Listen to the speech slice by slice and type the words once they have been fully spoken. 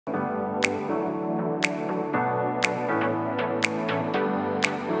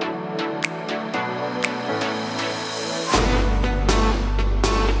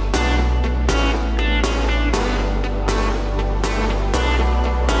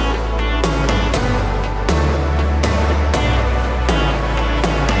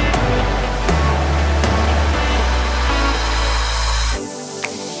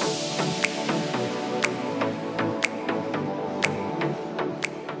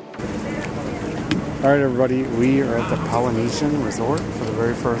Alright everybody, we are at the Polynesian Resort for the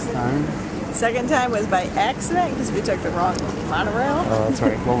very first time. Second time was by accident because we took the wrong monorail. Oh, that's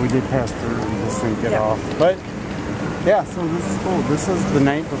right. Well, we did pass through and just didn't get off. But yeah, so this is cool. This is the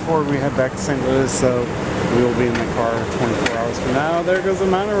night before we head back to St. Louis, so we will be in the car 24 hours from now. There goes the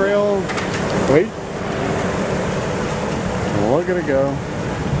monorail. Wait. Look at it go.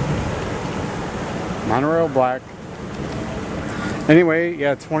 Monorail black. Anyway,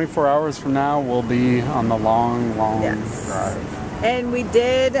 yeah, 24 hours from now we'll be on the long drive. And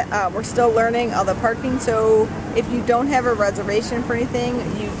we're still learning all the parking, so if you don't have a reservation for anything,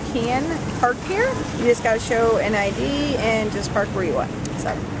 you can park here. You just got to show an ID and just park where you want.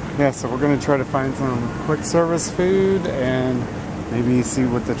 So. Yeah, so we're going to try to find some quick service food and maybe see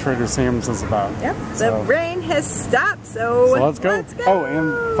what the Trader Sam's is about. Yep, the rain has stopped, so let's go. Oh,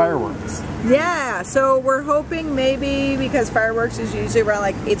 and fireworks. Yeah, so we're hoping maybe, because fireworks is usually around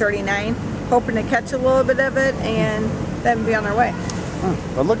like 8:39, hoping to catch a little bit of it and then be on our way. Huh.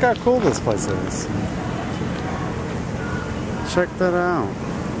 But look how cool this place is. Check that out.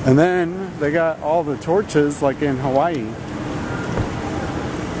 And then they got all the torches like in Hawaii.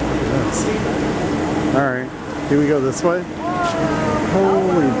 Alright, here we go this way?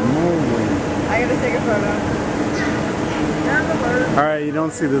 Holy moly. I gotta take a photo. Alright, you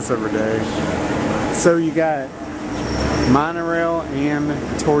don't see this every day. So you got monorail and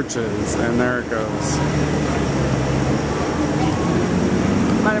torches, and there it goes.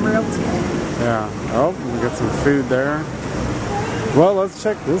 Monorail tea. Yeah. Oh, we got some food there. Well, let's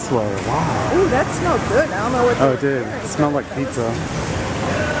check this way. Wow. Ooh, that smelled good. I don't know what. Oh, it did. It smelled like pizza.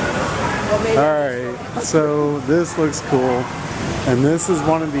 Well, alright, so this looks cool. And this is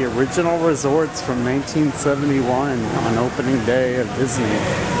one of the original resorts from 1971 on opening day of Disney.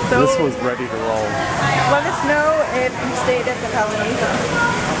 So this was ready to roll. Let us know if you stayed at the Polynesian.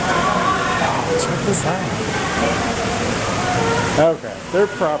 Oh, check this out. Okay, their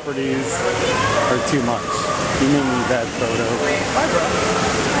properties are too much. You may need that photo.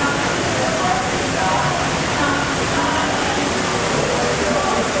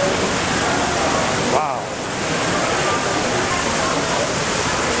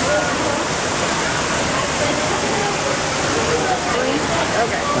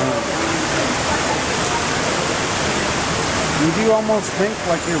 Okay. You do almost think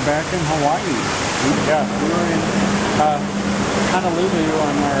like you're back in Hawaii. Yeah, we were in Honolulu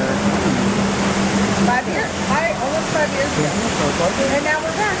on our... 5 years? Almost 5 years ago. And now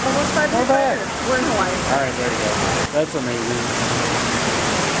we're back. Almost 5 years later. We're in Hawaii. Alright, there you go. That's amazing.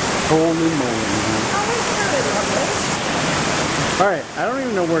 Holy moly. Alright, I don't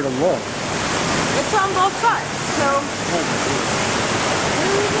even know where to look. It's on both sides, so...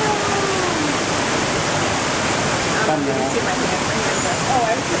 I don't know if you can see my hand right here, but oh,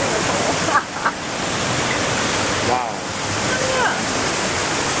 I'm sitting with the wow. Yeah.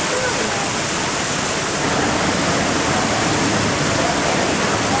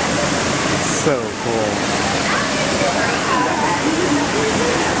 So cool.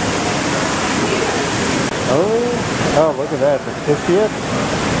 Oh, look at that, the 50th.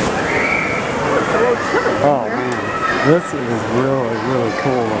 Oh man, this is really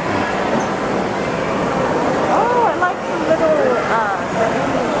cool looking.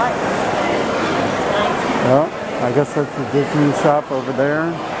 Well, I guess that's the Disney shop over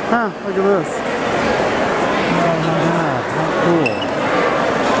there. Huh, look at this. Oh my god, how cool.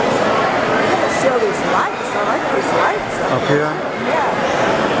 Show these lights. I like these lights. Up here? Yeah.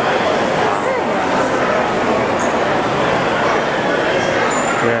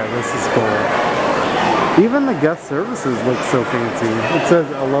 Yeah, this is cool. Even the guest services look so fancy. It says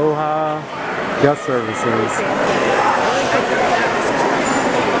Aloha Guest Services.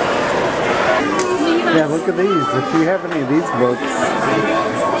 Yeah, look at these. If you have any of these books,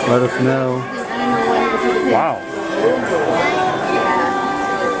 let us know. Wow.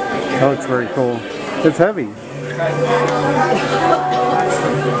 Oh, it's very cool. It's heavy.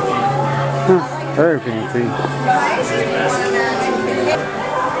 Huh, very fancy.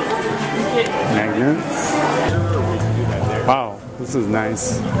 Magnets. Wow, this is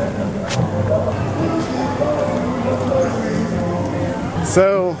nice.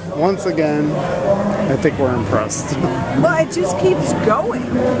 So, once again, I think we're impressed. Well, it just keeps going.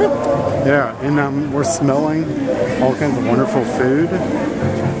 Yeah, and we're smelling all kinds of wonderful food.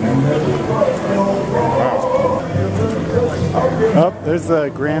 Wow. Oh, there's the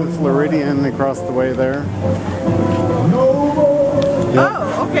Grand Floridian across the way there. Yep.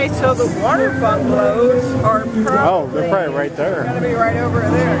 Oh, okay, so the water bungalows are probably... Oh, they're probably right there. They're going to be right over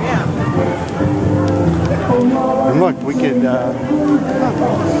there, yeah. And look, we could...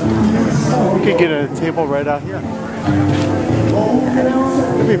 We could get a table right out here.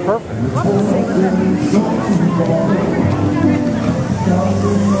 It'd be perfect.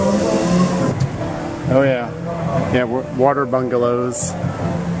 Oh yeah. Yeah, water bungalows.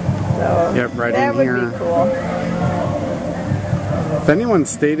 Yep, right in here. That would be cool. If anyone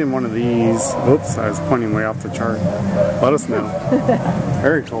stayed in one of these, oops, I was pointing way off the chart. Let us know.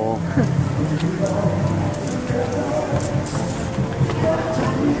 Very cool.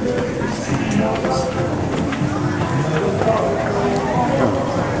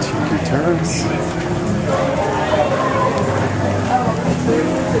 Tiki Terrace.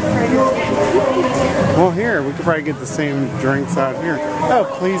 Well, here, we could probably get the same drinks out here. Oh,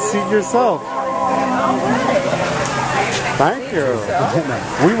 please seat yourself. Thank you.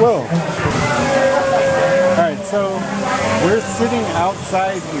 We will. Alright, so we're sitting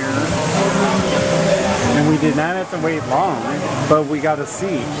outside here, and we did not have to wait long, but we got a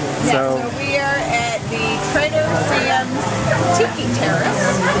seat. So we are at the Trader Sam's Tiki Terrace.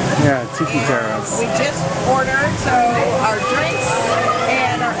 Yeah, Tiki Terrace. We just ordered, so our drinks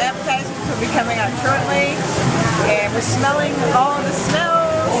and our appetizers will be coming out shortly. And we're smelling all of the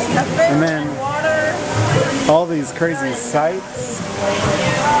smells, the fish and water. All these crazy sights.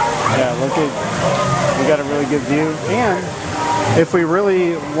 Yeah, look at, we got a really good view. And if we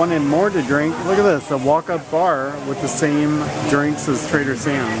really wanted more to drink, look at this, a walk-up bar with the same drinks as Trader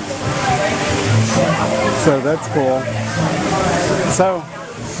Sam's. So that's cool. So,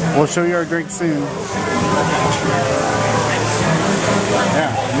 we'll show you our drinks soon.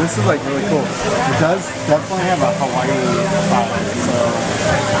 Yeah, this is like really cool. It does definitely have a Hawaii vibe, so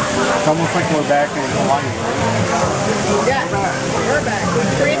it's almost like we're back in Hawaii. Yeah, we're back. We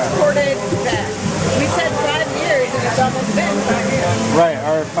transported back. We said 5 years and it's almost been 5 years. Right,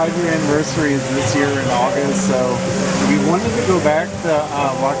 our 5-year anniversary is this year in August, so we wanted to go back to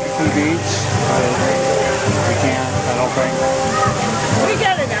Waikiki Beach, but we can't, I don't think. We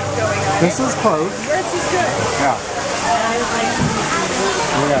got enough going on. This is close. This is good. Yeah.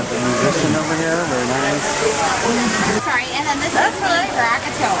 We got the musician over here, very nice. Sorry, and then this is the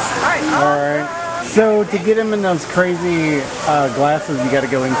Krakatoa. Alright. So to get him in those crazy glasses, you got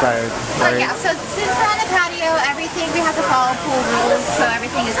to go inside, right? Yeah, so since we're on the patio, everything, we have to follow pool rules, so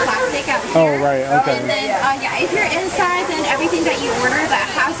everything is plastic out here. Oh, right, okay. And then, yeah, if you're inside, then everything that you order that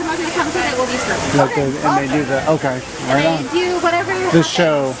has the motion that comes with it will be served. Like and they do the, okay, right on. And they do whatever The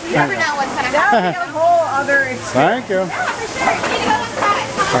show. You never know what's going to That happen. would be a whole other experience. Thank you. Yeah, for sure. You need to go inside.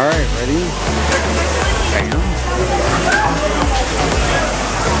 Alright, ready? Bam.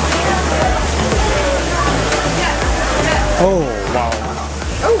 Oh, wow.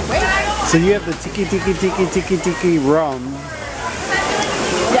 Oh, wait. So you have the tiki rum.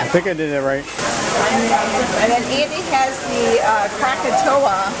 Yeah. I think I did it right. And then Andy has the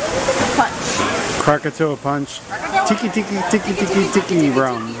Krakatoa punch. Krakatoa punch. Tiki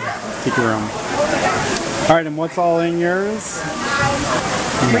rum. Tiki rum. Alright, and what's all in yours?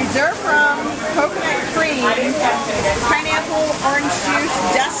 Reserve rum, coconut cream, pineapple, orange juice,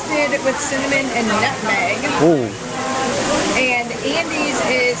 dusted with cinnamon and nutmeg. Oh. And Andy's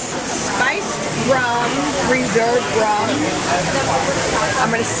is spiced rum, reserve rum. I'm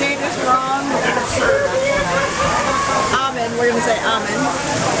going to say this wrong. Almond, we're going to say almond.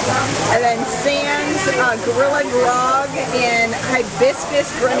 And then Sam's Gorilla Grog and hibiscus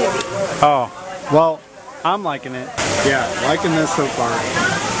grenadine. Oh, well, I'm liking it. Yeah, liking this so far.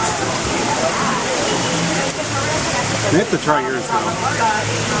 I have to try yours though.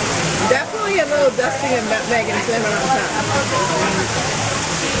 Definitely a little dusting of nutmeg and cinnamon on top.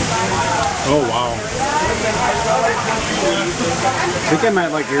 Oh wow. I think I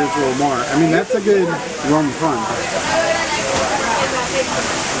might like yours a little more. I mean, that's a good rum punch.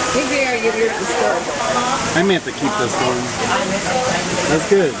 Maybe I'll give yours a stir. I may have to keep this one. That's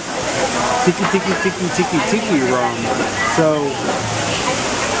good. Tiki rum. So,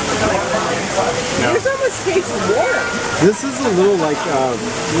 no. This almost tastes warm. This is a little like, no,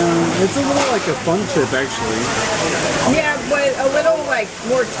 it's a little like a fun chip actually. Yeah, but a little like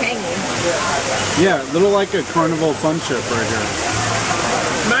more tangy. Yeah, a little like a carnival fun chip right here.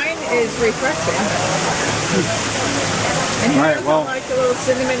 Mine is refreshing. And All right, yours well, like a little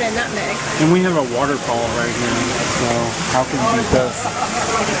cinnamon and nutmeg. and we have a waterfall right here, so how can you beat this?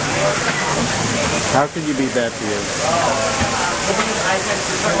 How can you beat that view?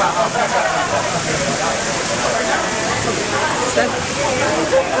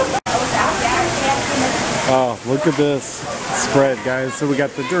 Oh, look at this spread, guys. So we got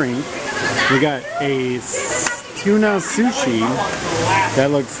the drink. We got a tuna sushi.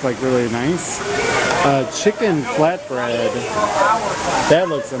 That looks like really nice. Chicken flatbread. That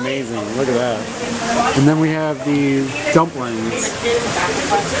looks amazing. Look at that. And then we have the dumplings.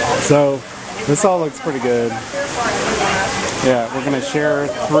 So this all looks pretty good. Yeah, we're gonna share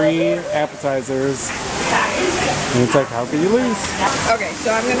 3 appetizers. And it's like, how can you lose? Okay,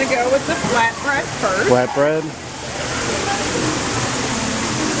 so I'm gonna go with the flatbread first. Flatbread.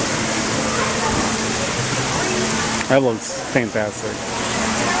 That looks fantastic.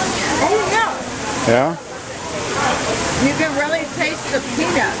 Oh yeah. Yeah? You can really taste the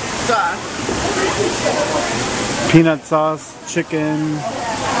peanut sauce. Peanut sauce, chicken.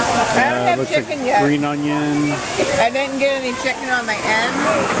 I don't have looks chicken like yet. green onion. I didn't get any chicken on the end.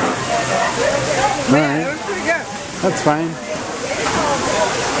 Alright. It was pretty good. That's fine.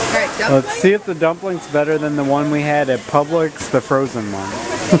 Alright, dumplings. Let's see if the dumpling's better than the one we had at Publix, the frozen one.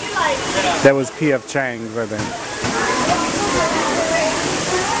 That was P.F. Chang's, I think.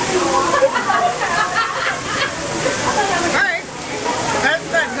 Alright. That's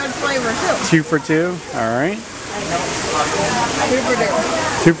got good flavor too. 2 for 2. Alright. 2 for 2.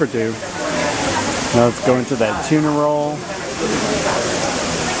 2 for 2. Now let's go into that tuna roll.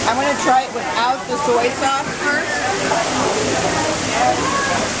 I'm going to try it without the soy sauce first.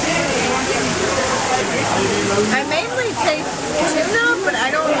 I mainly taste tuna, but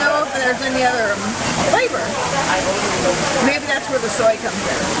I don't know if there's any other flavor. Maybe that's where the soy comes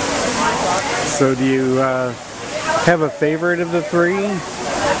in. So do you have a favorite of the 3?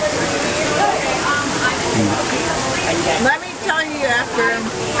 Let me tell you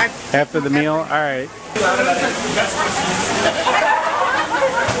After the meal? Alright.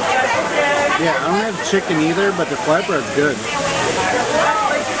 Yeah, I don't have chicken either, but the flatbread's good.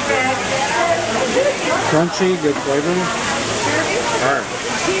 Crunchy, good flavor. Alright.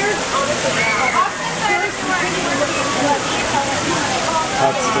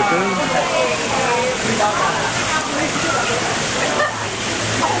 Hot sticker.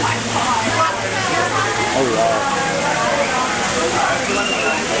 Oh wow.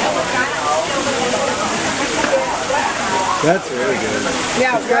 That's really good.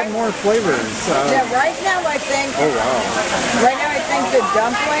 Yeah, it's got more flavors. Yeah, right now I think. Oh wow. Right now I think the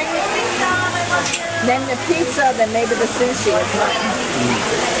dumpling, then the pizza, then maybe the sushi is mine.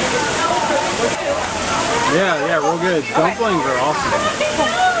 Yeah, real good. Dumplings are awesome.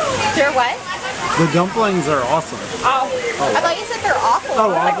 They're what? The dumplings are awesome. Oh. I thought you said they're awful. Oh, I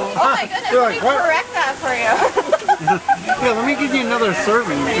was like, awful. oh my goodness, You're let like, me what? correct that for you. Yeah, let me give you another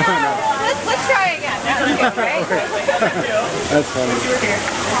serving. Let's try again. That's good, right? That's funny.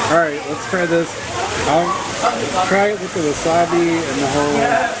 Alright, let's try this. I'll try it with the wasabi and the whole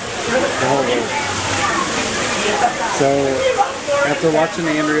roll. So, after watching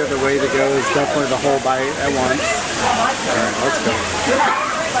Andrea, the way to go is definitely the whole bite at once. Alright, let's go.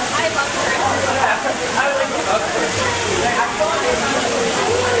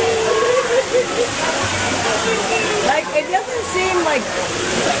 Like, it doesn't seem like,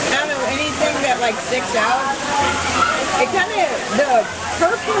 I don't know, anything that like sticks out. It kind of, the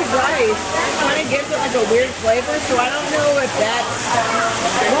purple rice kind of gives it like a weird flavor, so I don't know if that's,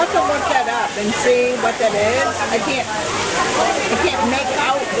 I'll have to look that up and see what that is. I can't make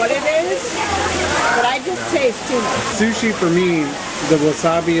out what it is, but I just taste tuna. Sushi for me, the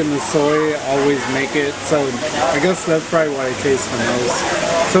wasabi and the soy always make it, so I guess that's probably why I taste the most.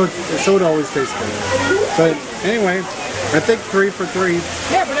 So it always tastes good. But anyway, I think 3 for 3.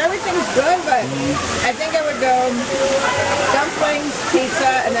 Yeah, but everything's good, but I think I would go dumplings,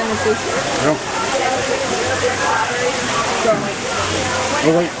 pizza, and then the sushi. Yeah. So,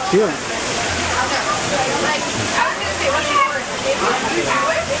 Oh wait, here.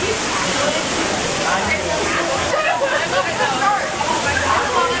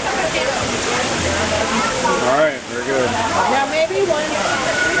 Alright, very good. now maybe once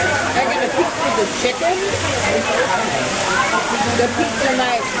I get a piece of the chicken, the pizza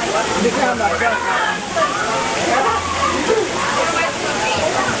might become a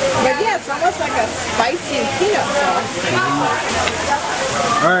But yeah, it's almost like a spicy peanut sauce.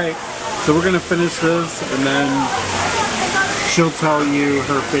 Alright, so we're going to finish this and then she'll tell you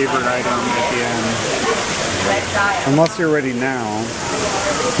her favorite item at the end. Unless you're ready now.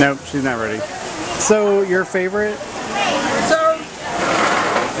 Nope, she's not ready. So, your favorite? So,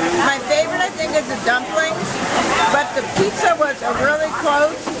 my favorite I think is the dumplings, but the pizza was a really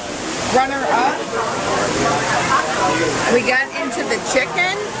close runner-up. We got into the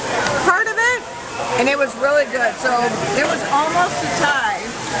chicken part of it, and it was really good. So, it was almost a tie.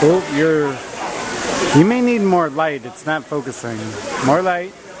 Oh, you may need more light. It's not focusing. More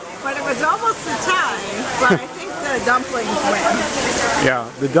light. But it was almost a tie, but I think the dumplings win. Yeah,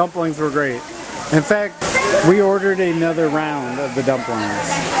 the dumplings were great. In fact, we ordered another round of the dumplings.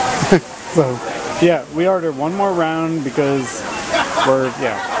 So, yeah, we ordered one more round because we're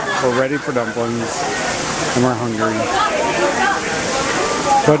ready for dumplings and we're hungry.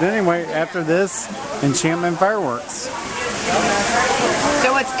 But anyway, after this, Enchantment Fireworks.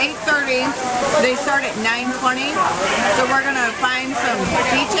 So it's 8:30. They start at 9:20. So we're gonna find some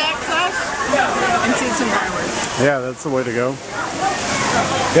beach access and see some fireworks. Yeah, that's the way to go.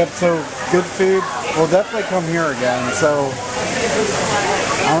 Yep, so good food. We'll definitely come here again. So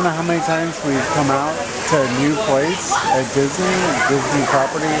I don't know how many times we've come out to a new place at Disney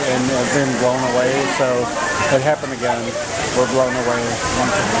property, and have been blown away. So it happened again. We're blown away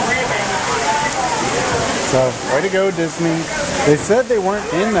once again. So, way to go, Disney. They said they weren't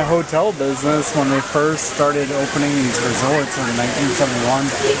in the hotel business when they first started opening these resorts in 1971.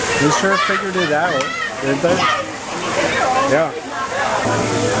 They sure figured it out, didn't they? Yeah.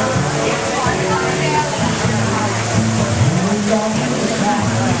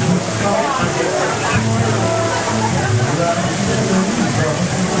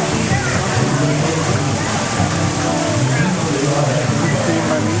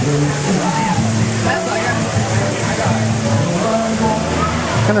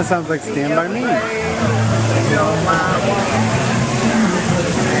 Kind of sounds like Stand By Me.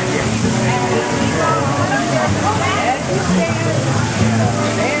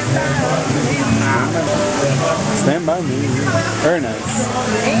 Stand By Me. Very nice.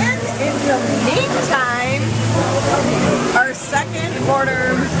 And in the meantime, our second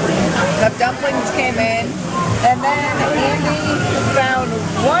order of dumplings came in, and then Andy found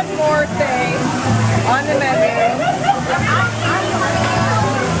one more thing on the menu.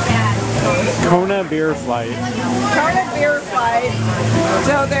 Kona Beer Flight. Kona Beer Flight.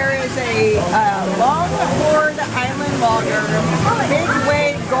 So there is a long-poured island lager, big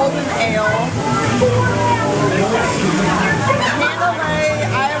wave golden ale, Hanalei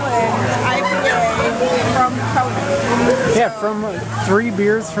Island IPA from Kona. Yeah, from 3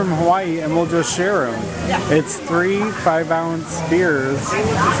 beers from Hawaii, and we'll just share them. Yeah. It's 3 5-ounce beers,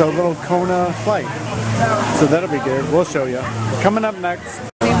 so a little Kona Flight. So that'll be good. We'll show you. Coming up next.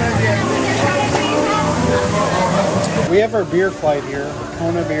 We have our beer flight here,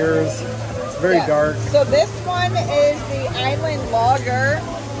 Kona beers. It's very dark. So this one is the Island Lager.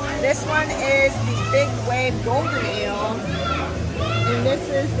 This one is the Big Wave Golden Ale. And this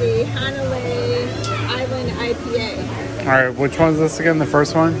is the Hanalei Island IPA. Alright, which one's this again? The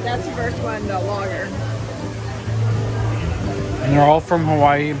first one? That's the first one, the lager. And they're all from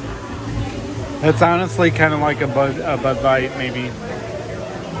Hawaii. It's honestly kind of like a Bud Light, maybe.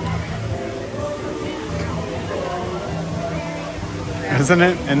 Isn't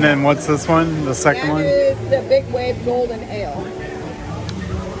it? And then what's this one? The second one? That is the Big Wave Golden Ale.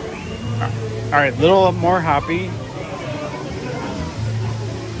 Alright, a little more hoppy.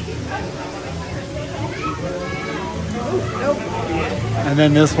 Nope. And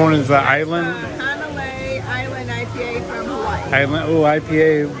then this one is the Island. Hanalei Island IPA from Hawaii. Island. Oh,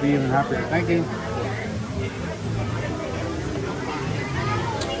 IPA would be even happier. Thank you.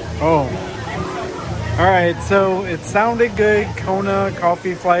 Oh. Alright, so it sounded good. Kona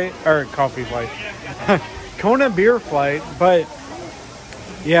Coffee Flight. Kona Beer Flight. But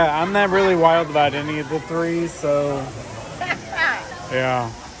yeah, I'm not really wild about any of the 3, so yeah.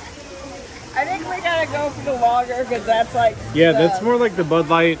 I think we gotta go for the lager because that's like. Yeah, that's more like the Bud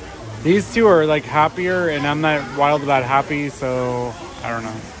Light. These 2 are like hoppier, and I'm not wild about hoppy, so I don't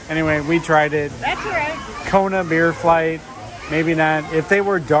know. Anyway, we tried it. That's right. Kona Beer Flight. Maybe not. If they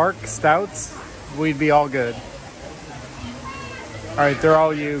were dark stouts, we'd be all good. Alright, they're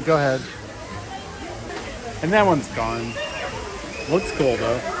all you. Go ahead. And that one's gone. Looks cool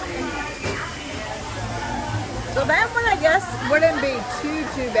though. So that one I guess wouldn't be too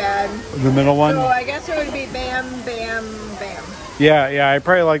bad. The middle one? So I guess it would be Bam Bam Bam. Yeah, I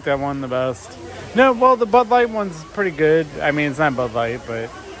probably like that one the best. No, well, the Bud Light one's pretty good. I mean, it's not Bud Light, but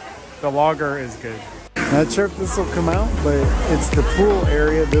the lager is good. Not sure if this will come out, but it's the pool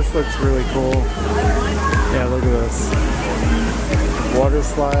area. This looks really cool. Yeah, look at this. Water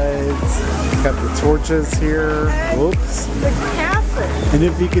slides. Got the torches here. Whoops. The castle. And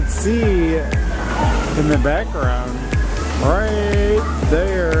if you could see in the background, right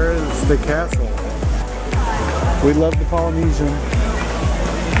there is the castle. We love the Polynesian.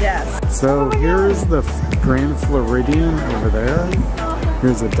 Yes. So here's the Grand Floridian over there.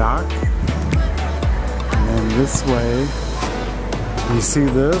 Here's a dock. And then this way, you see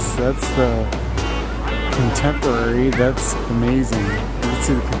this? That's the contemporary. That's amazing. Let's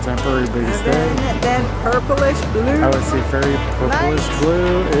see the contemporary biggest day. Then purplish blue. I would say very purplish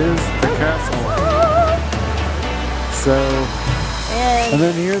blue is the castle. So, and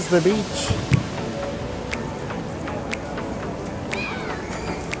then here's the beach.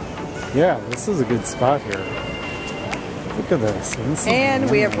 Yeah, this is a good spot here. Look at this. And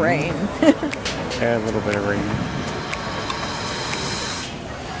we have rain. Yeah, a little bit of rain.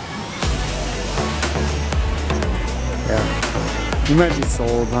 Yeah. You might be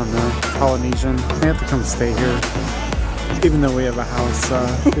sold on the Polynesian. You have to come stay here. Even though we have a house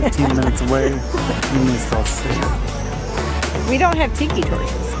 15 minutes away, you can still stay here. We don't have tiki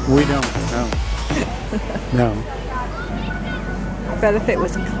torches. We don't, no. No. But if it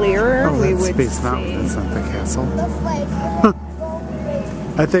was clearer, we would Space see. Mountain. That's not the castle.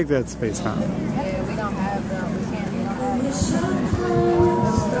 I think that's Space Mountain.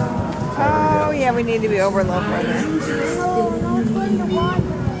 Oh yeah, we need to be over a little further.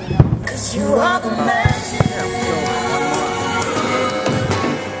 You are the magic.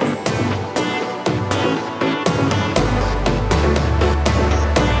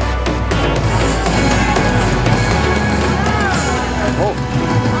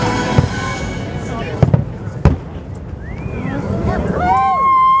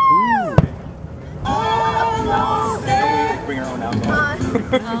 Bring our own alcohol. I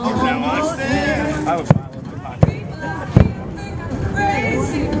would buy one in the pocket.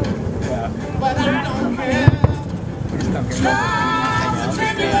 Yeah. But I don't care. Trials and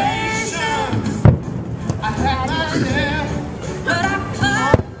tribulations. I had my share, but I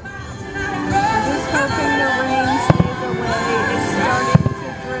Just hoping the rain stays away. It's starting to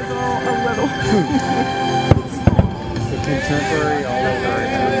drizzle a little. The contemporary all over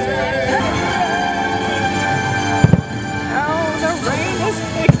again. Oh, the rain is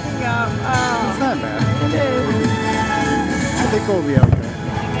picking up. It's not bad. It is. I think we'll be okay.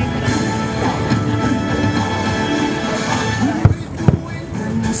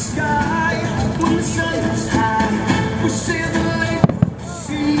 in the sky when the sun is high. We sail the lake,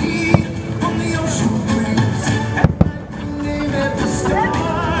 sea, on the ocean breeze. At night we name every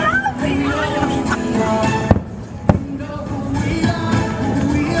star. We know who we are. We know who we are.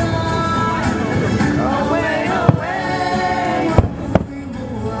 Who we are. Away, away.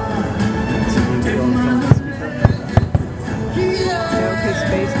 Okay,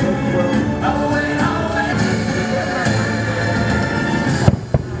 Facebook will. Away, away.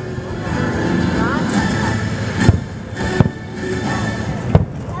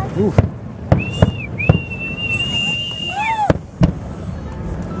 Ooh.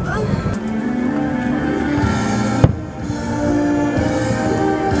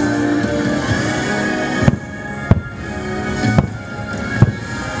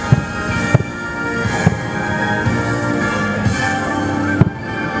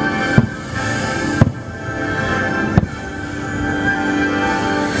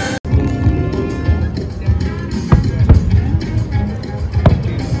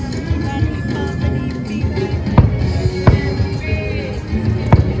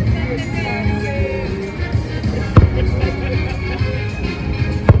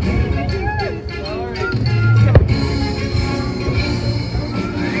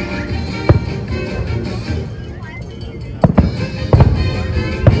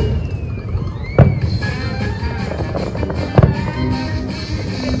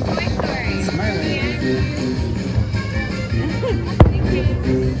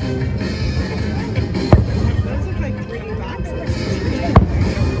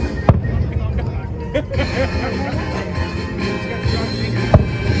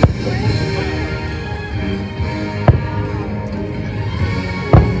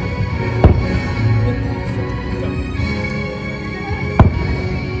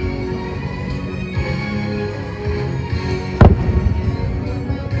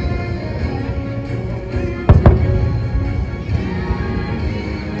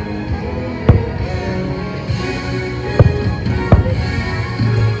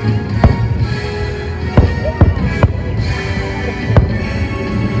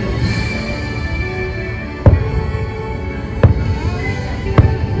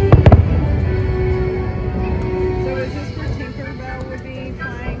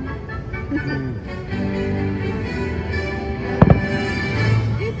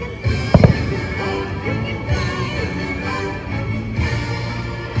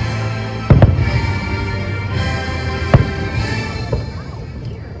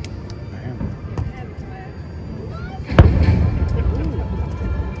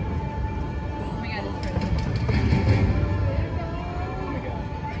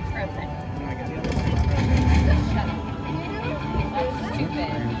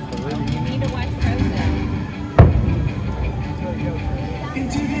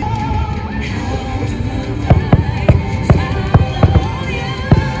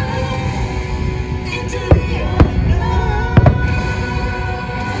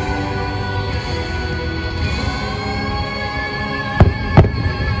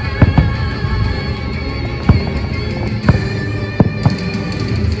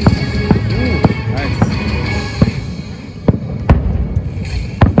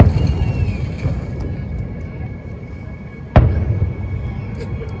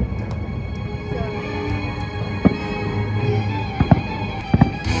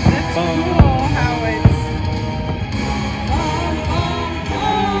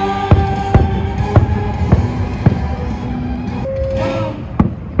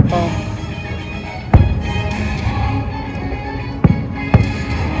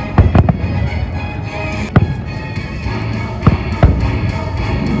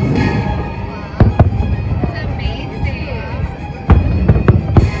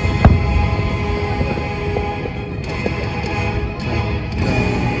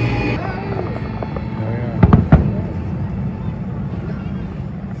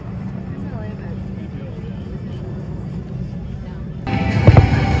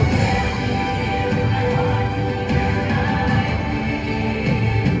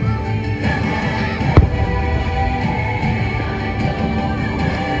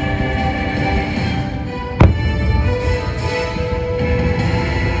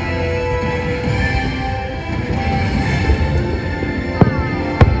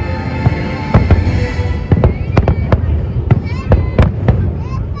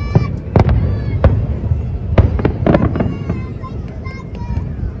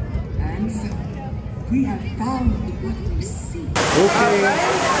 Alright,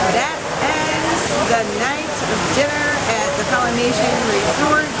 that ends the night of dinner at the Polynesian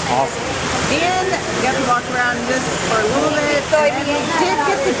Resort. Awesome. And we got to walk around this for a little bit. And we did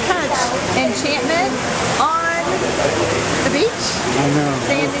get to catch Enchantment on the beach. I know.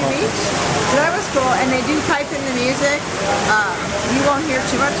 Sandy Beach. So that was cool. And they do pipe in the music. You won't hear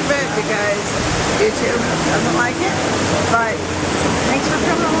too much of it because YouTube doesn't like it. But thanks for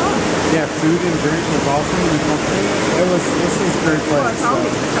coming along. Yeah, food and drink was awesome. This is a great place. Well, it's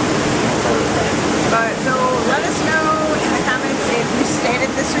always But so let us know in the comments if you stayed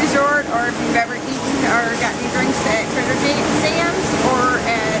at this resort or if you've ever eaten or got any drinks at Critter Sam's or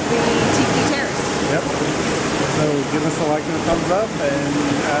at the Tiki Terrace. Yep. So give us a like and a thumbs up, and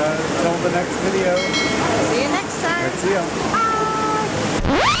until the next video. See you next time. Let's see ya.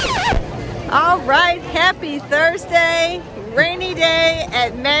 All right, happy Thursday, rainy day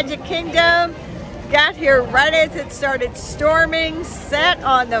at Magic Kingdom. Got here right as it started storming, sat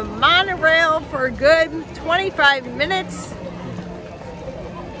on the monorail for a good 25 minutes.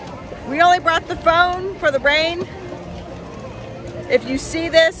 We only brought the phone for the rain. If you see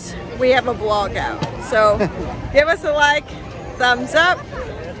this, we have a vlog out. So give us a like, thumbs up,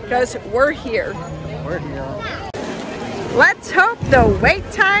 because we're here. We're here. Let's hope the wait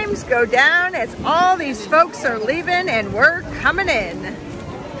times go down as all these folks are leaving and we're coming in.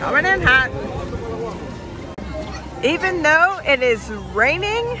 Coming in hot. Even though it is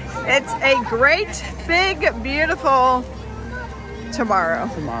raining, it's a great, big, beautiful tomorrow.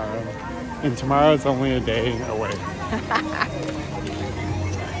 Tomorrow. And tomorrow's only a day away.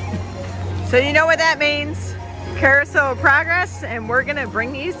 So you know what that means. Carousel of Progress, and we're gonna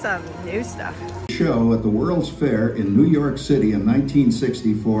bring you some new stuff. Show at the World's Fair in New York City in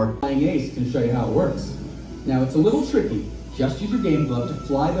 1964. Flying Ace can show you how it works. Now it's a little tricky. Just use your game glove to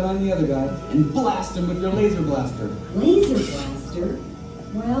fly behind the other guy and blast him with your laser blaster. Laser blaster?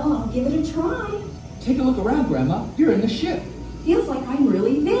 Well, I'll give it a try. Take a look around, Grandma. You're in the ship. Feels like I'm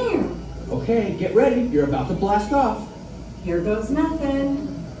really there. Okay, get ready. You're about to blast off. Here goes nothing.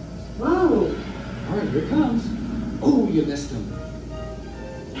 Whoa. All right, here it comes. Oh, you missed him.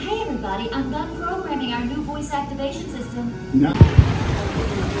 Hey everybody, I'm done programming our new voice activation system. No.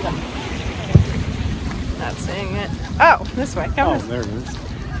 Not seeing it. Oh, this way. Come Oh, on. there it is.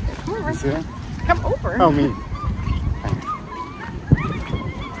 Come over. You see it? Come over. Oh, me.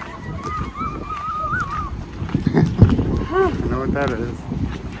 I know what that is.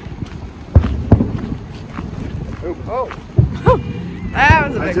 Oh. That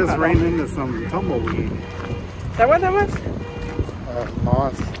was a big I just puddle. ran into some tumbleweed. Is that what that was?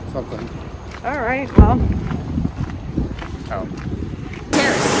 Moss, something. All right, well. Oh.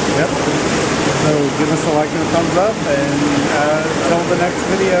 Terrace. Yep. So give us a like and a thumbs up, and until the next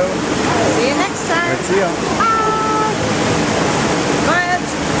video. See you next time. Let's see ya.